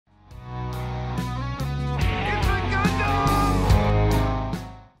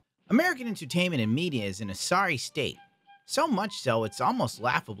American entertainment and media is in a sorry state. So much so, it's almost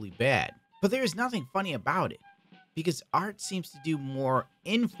laughably bad. But there is nothing funny about it, because art seems to do more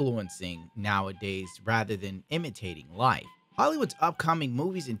influencing nowadays rather than imitating life. Hollywood's upcoming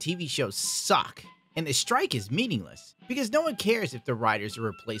movies and TV shows suck, and the strike is meaningless, because no one cares if the writers are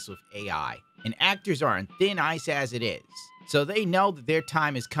replaced with AI, and actors are on thin ice as it is, so they know that their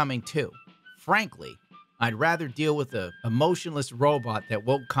time is coming too. Frankly, I'd rather deal with a emotionless robot that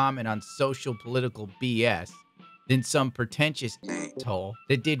won't comment on social political BS than some pretentious asshole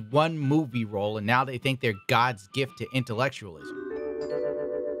that did one movie role and now they think they're God's gift to intellectualism.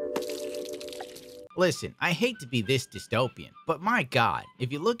 Listen, I hate to be this dystopian, but my God,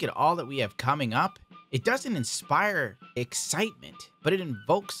 if you look at all that we have coming up, it doesn't inspire excitement, but it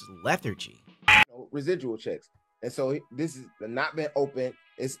invokes lethargy. Residual checks. And so this is not been opened.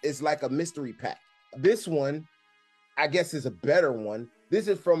 It's like a mystery pack. This one, I guess, is a better one. This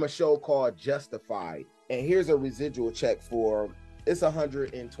is from a show called Justified. And here's a residual check for, it's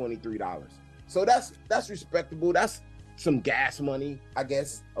 $123. So that's respectable. That's some gas money, I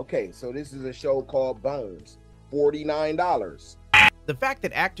guess. Okay, so this is a show called Bones, $49. The fact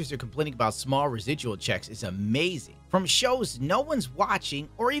that actors are complaining about small residual checks is amazing, from shows no one's watching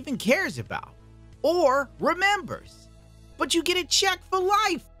or even cares about, or remembers. But you get a check for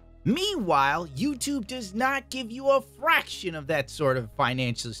life. Meanwhile, YouTube does not give you a fraction of that sort of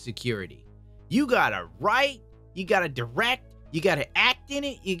financial security. You gotta write, you gotta direct, you gotta act in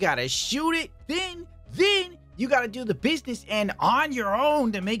it, you gotta shoot it, then you gotta do the business end on your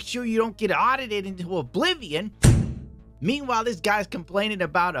own to make sure you don't get audited into oblivion. Meanwhile, this guy's complaining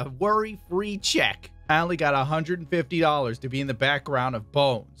about a worry-free check. I only got $150 to be in the background of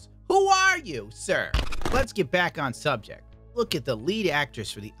Bones. Who are you, sir? Let's get back on subject. Look at the lead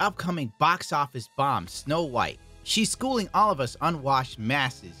actress for the upcoming box office bomb, Snow White. She's schooling all of us unwashed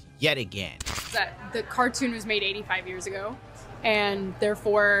masses yet again. The cartoon was made 85 years ago, and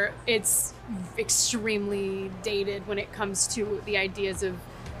therefore it's extremely dated when it comes to the ideas of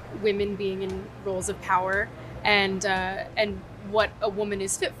women being in roles of power and what a woman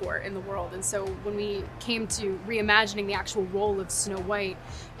is fit for in the world. And so when we came to reimagining the actual role of Snow White,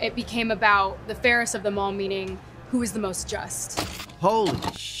 it became about the fairest of them all, meaning who is the most just. Holy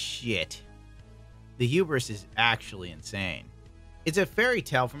shit. The hubris is actually insane. It's a fairy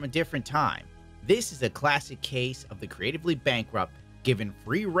tale from a different time. This is a classic case of the creatively bankrupt given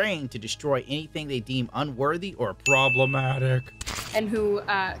free rein to destroy anything they deem unworthy or problematic. And who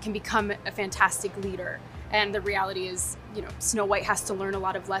can become a fantastic leader. And the reality is, you know, Snow White has to learn a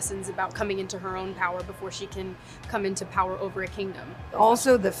lot of lessons about coming into her own power before she can come into power over a kingdom.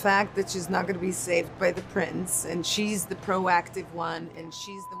 Also, the fact that she's not going to be saved by the prince, and she's the proactive one, and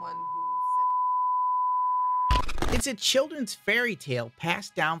she's the one who said... It's a children's fairy tale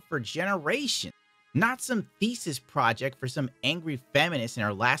passed down for generations, not some thesis project for some angry feminist in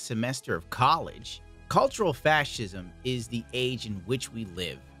our last semester of college. Cultural fascism is the age in which we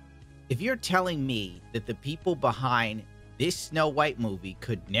live. If you're telling me that the people behind this Snow White movie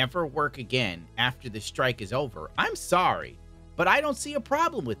could never work again after the strike is over, I'm sorry, but I don't see a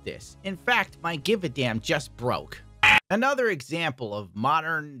problem with this. In fact, my give a damn just broke. Another example of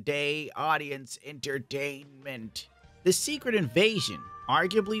modern day audience entertainment. The Secret Invasion,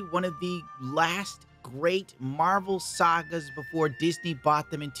 arguably one of the last great Marvel sagas before Disney bought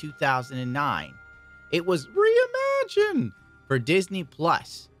them in 2009. It was reimagined for Disney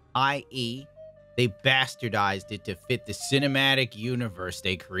Plus. i.e., they bastardized it to fit the cinematic universe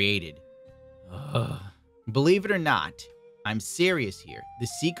they created. Ugh. Believe it or not, I'm serious here. The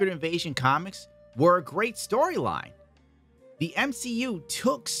Secret Invasion comics were a great storyline. The MCU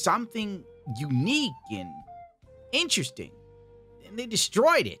took something unique and interesting, and they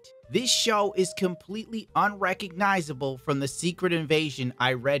destroyed it. This show is completely unrecognizable from the Secret Invasion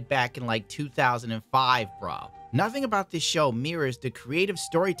I read back in like 2005, bro. Nothing about this show mirrors the creative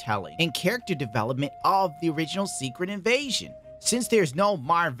storytelling and character development of the original Secret Invasion. Since there's no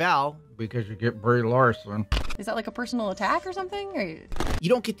Marvel, because you get Brie Larson. Is that like a personal attack or something? Or... You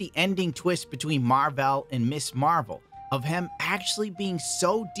don't get the ending twist between Marvel and Miss Marvel, of him actually being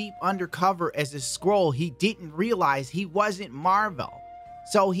so deep undercover as a Skrull he didn't realize he wasn't Marvel.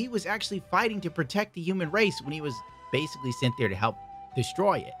 So he was actually fighting to protect the human race when he was basically sent there to help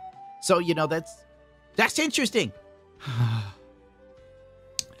destroy it. So, you know, that's interesting. I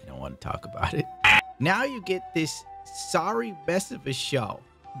don't want to talk about it. Now you get this sorry mess of a show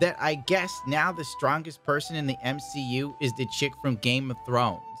that I guess now the strongest person in the MCU is the chick from Game of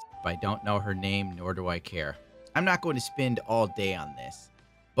Thrones. I don't know her name, nor do I care. I'm not going to spend all day on this.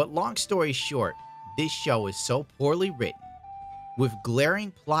 But long story short, this show is so poorly written, with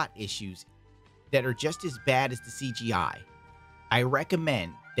glaring plot issues that are just as bad as the CGI. I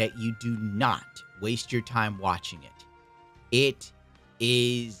recommend that you do not waste your time watching it. It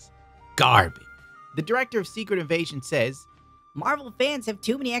is garbage. The director of Secret Invasion says, Marvel fans have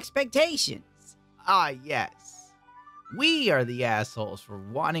too many expectations. ah, yes. We are the assholes for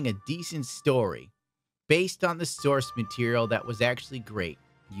wanting a decent story based on the source material that was actually great,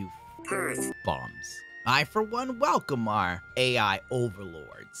 you bums. I, for one, welcome our AI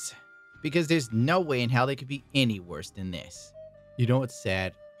overlords, because there's no way in hell they could be any worse than this. You know what's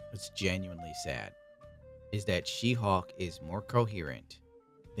sad? What's genuinely sad is that She-Hulk is more coherent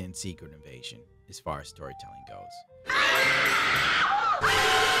than Secret Invasion as far as storytelling goes.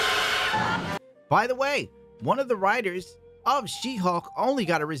 By the way, one of the writers of She-Hulk only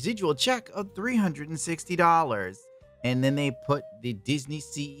got a residual check of $360. And then they put the Disney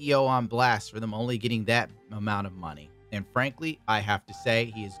CEO on blast for them only getting that amount of money. And frankly, I have to say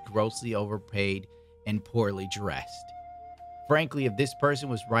he is grossly overpaid and poorly dressed. Frankly, if this person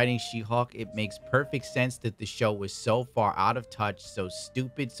was writing She-Hulk, it makes perfect sense that the show was so far out of touch, so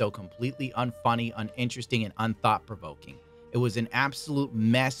stupid, so completely unfunny, uninteresting, and unthought-provoking. It was an absolute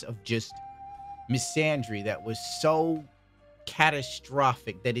mess of just misandry that was so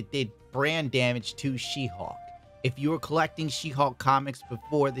catastrophic that it did brand damage to She-Hulk. If you were collecting She-Hulk comics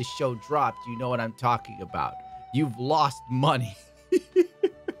before this show dropped, you know what I'm talking about. You've lost money.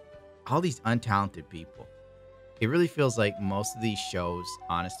 All these untalented people. It really feels like most of these shows,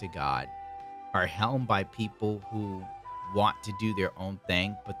 honest to God, are helmed by people who want to do their own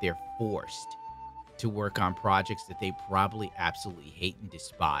thing, but they're forced to work on projects that they probably absolutely hate and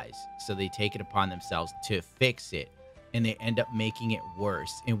despise. So they take it upon themselves to fix it, and they end up making it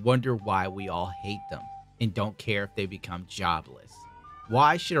worse and wonder why we all hate them and don't care if they become jobless.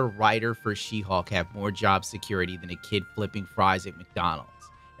 Why should a writer for She-Hulk have more job security than a kid flipping fries at McDonald's?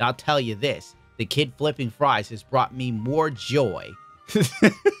 And I'll tell you this, the kid flipping fries has brought me more joy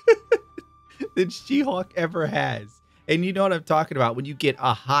than She-Hulk ever has. And you know what I'm talking about. When you get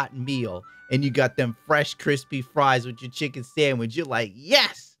a hot meal and you got them fresh, crispy fries with your chicken sandwich, you're like,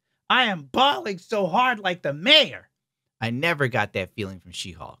 yes, I am balling so hard like the mayor. I never got that feeling from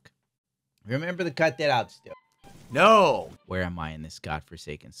She-Hulk. Remember to cut that out still. No. Where am I in this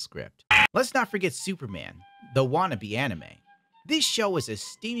godforsaken script? Let's not forget Superman, the wannabe anime. This show is a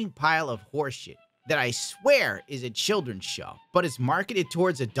steaming pile of horseshit that I swear is a children's show, but it's marketed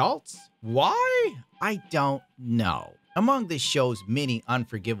towards adults? Why? I don't know. Among this show's many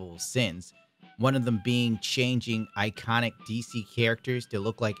unforgivable sins, one of them being changing iconic DC characters to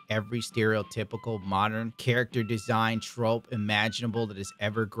look like every stereotypical modern character design trope imaginable that has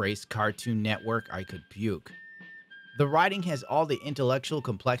ever graced Cartoon Network, I could puke. The writing has all the intellectual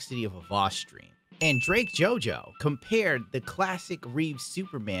complexity of a Voss stream. And Drake JoJo compared the classic Reeves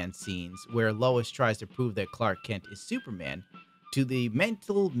Superman scenes where Lois tries to prove that Clark Kent is Superman to the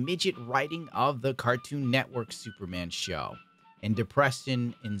mental midget writing of the Cartoon Network Superman show. And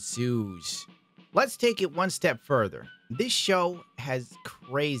depression ensues. Let's take it one step further. This show has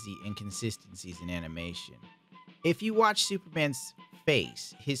crazy inconsistencies in animation. If you watch Superman's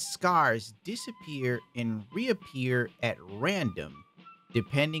face, his scars disappear and reappear at random,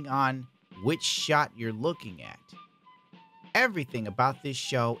 depending on which shot you're looking at. Everything about this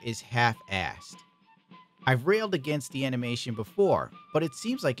show is half-assed. I've railed against the animation before, but it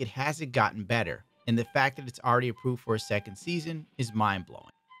seems like it hasn't gotten better, and the fact that it's already approved for a second season is mind-blowing.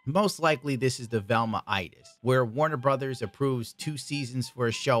 Most likely this is the Velma-itis, where Warner Brothers approves 2 seasons for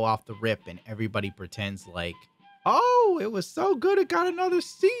a show off the rip and everybody pretends like, oh, it was so good it got another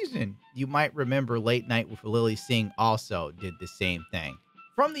season. You might remember Late Night with Lily Singh also did the same thing.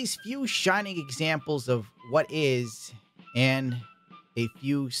 From these few shining examples of what is and a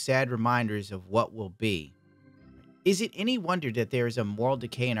few sad reminders of what will be, is it any wonder that there is a moral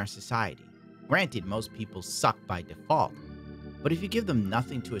decay in our society? Granted, most people suck by default, but if you give them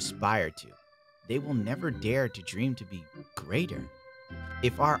nothing to aspire to, they will never dare to dream to be greater.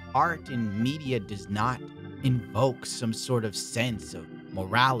 If our art and media does not invoke some sort of sense of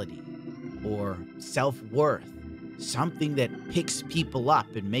morality or self-worth, something that picks people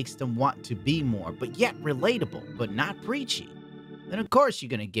up and makes them want to be more, but yet relatable, but not preachy, then of course you're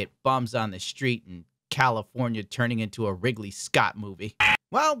going to get bums on the street in California turning into a Ridley Scott movie.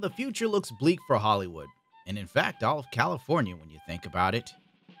 Well, the future looks bleak for Hollywood, and in fact all of California when you think about it.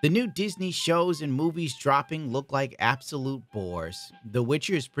 The new Disney shows and movies dropping look like absolute bores. The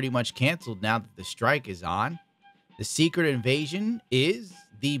Witcher is pretty much canceled now that the strike is on. The Secret Invasion is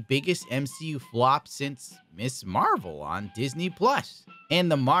the biggest MCU flop since Miss Marvel on Disney+. And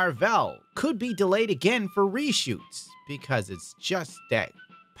the Marvel could be delayed again for reshoots because it's just that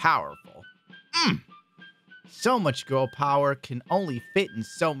powerful. So much girl power can only fit in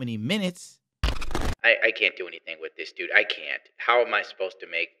so many minutes. I can't do anything with this, dude. I can't. How am I supposed to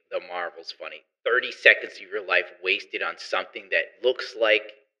make the Marvels funny? 30 seconds of your life wasted on something that looks like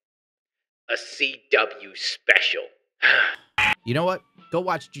a CW special. You know what? Go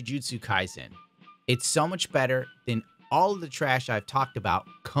watch Jujutsu Kaisen. It's so much better than all of the trash I've talked about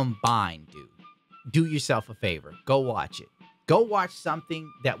combined, dude. Do yourself a favor. Go watch it. Go watch something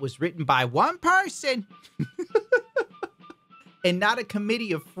that was written by one person and not a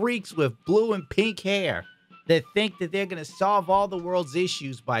committee of freaks with blue and pink hair that think that they're going to solve all the world's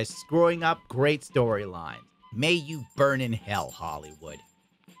issues by screwing up great storylines. May you burn in hell, Hollywood.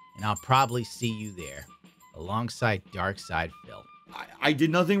 And I'll probably see you there, alongside Darkside Phil. I did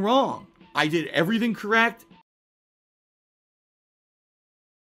nothing wrong. I did everything correct,